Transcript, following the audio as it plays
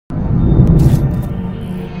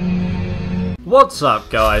What's up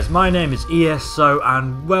guys, my name is ESO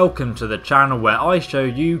and welcome to the channel where I show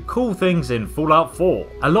you cool things in Fallout 4.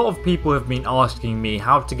 A lot of people have been asking me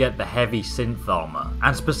how to get the heavy synth armor,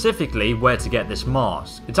 and specifically where to get this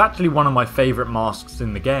mask. It's actually one of my favourite masks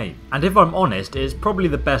in the game, and if I'm honest, it is probably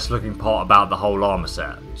the best looking part about the whole armor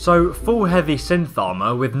set. So full heavy synth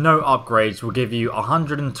armor with no upgrades will give you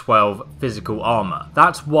 112 physical armor.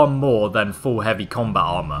 That's one more than full heavy combat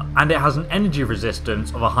armor, and it has an energy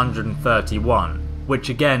resistance of 131. Which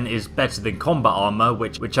again is better than combat armor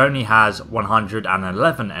which only has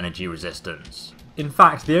 111 energy resistance. In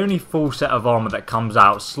fact, the only full set of armor that comes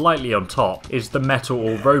out slightly on top is the metal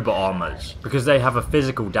or robot armors, because they have a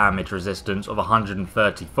physical damage resistance of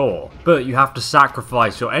 134, but you have to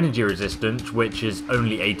sacrifice your energy resistance, which is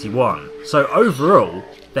only 81. So overall,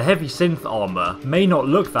 the heavy synth armor may not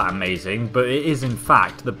look that amazing, but it is in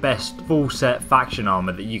fact the best full set faction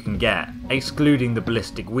armor that you can get, excluding the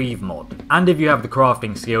ballistic weave mod. And if you have the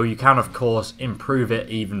crafting skill, you can of course improve it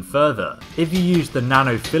even further. If you use the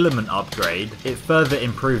nano filament upgrade, it further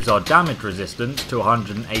improves our damage resistance to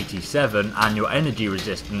 187 and your energy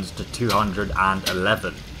resistance to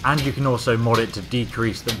 211. And you can also mod it to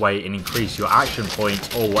decrease the weight and increase your action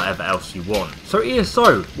points or whatever else you want. So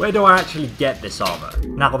ESO, where do I actually get this armor?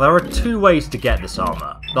 Now there are two ways to get this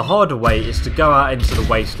armor. The harder way is to go out into the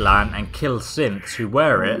wasteland and kill synths who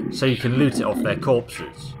wear it so you can loot it off their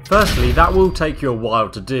corpses. Firstly, that will take you a while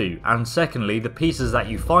to do, and secondly, the pieces that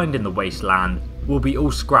you find in the wasteland will be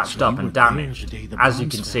all scratched up and damaged, as you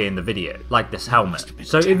can see in the video, like this helmet.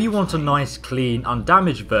 So if you want a nice, clean,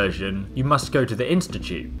 undamaged version, you must go to the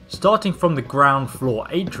Institute. Starting from the ground floor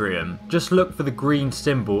atrium, just look for the green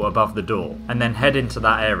symbol above the door, and then head into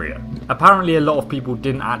that area. Apparently a lot of people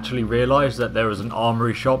didn't actually realise that there was an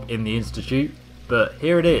armory shop in the Institute, but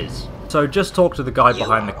here it is. So just talk to the guy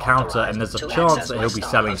behind the counter and there's a chance that he'll be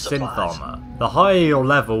selling synth armor. The higher your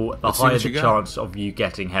level, the higher the chance of you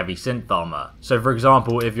getting heavy synth armor. So for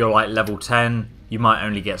example, if you're like level 10, you might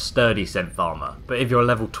only get sturdy synth armor. But if you're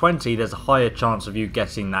level 20, there's a higher chance of you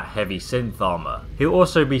getting that heavy synth armor. He'll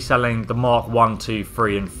also be selling the Mark 1, 2,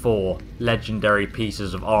 3 and 4 legendary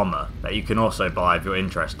pieces of armor that you can also buy if you're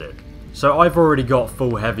interested. So I've already got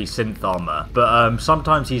full heavy synth armor, but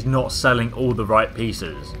sometimes he's not selling all the right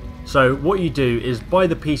pieces. So what you do is buy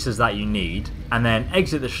the pieces that you need, and then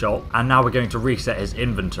exit the shop, and now we're going to reset his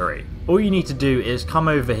inventory. All you need to do is come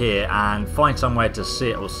over here and find somewhere to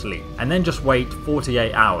sit or sleep, and then just wait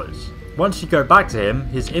 48 hours. Once you go back to him,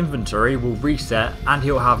 his inventory will reset and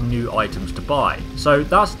he'll have new items to buy. So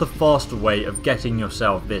that's the faster way of getting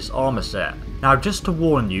yourself this armor set. Now just to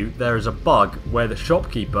warn you, there is a bug where the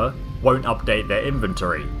shopkeeper won't update their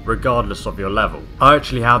inventory, regardless of your level. I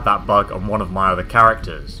actually had that bug on one of my other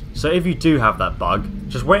characters. So if you do have that bug,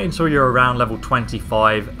 just wait until you're around level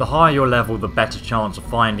 25, the higher your level the better chance of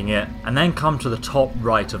finding it, and then come to the top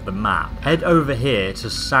right of the map. Head over here to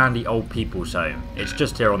Sandy Old People's Home, it's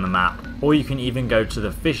just here on the map, or you can even go to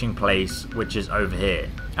the fishing place which is over here.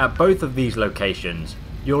 At both of these locations,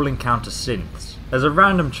 you'll encounter synths. There's a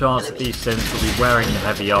random chance that these synths will be wearing the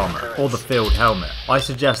heavy armor, or the field helmet. I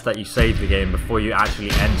suggest that you save the game before you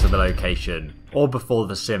actually enter the location, or before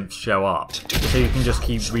the synths show up, so you can just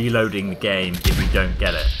keep reloading the game if you don't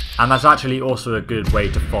get it. And that's actually also a good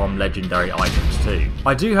way to farm legendary items too.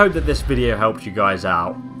 I do hope that this video helped you guys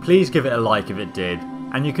out. Please give it a like if it did,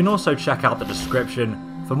 and you can also check out the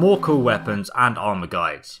description for more cool weapons and armor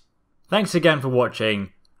guides. Thanks again for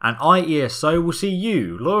watching, and I, ESO, will see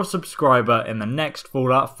you, loyal subscriber, in the next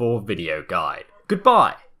Fallout 4 video guide.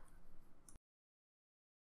 Goodbye!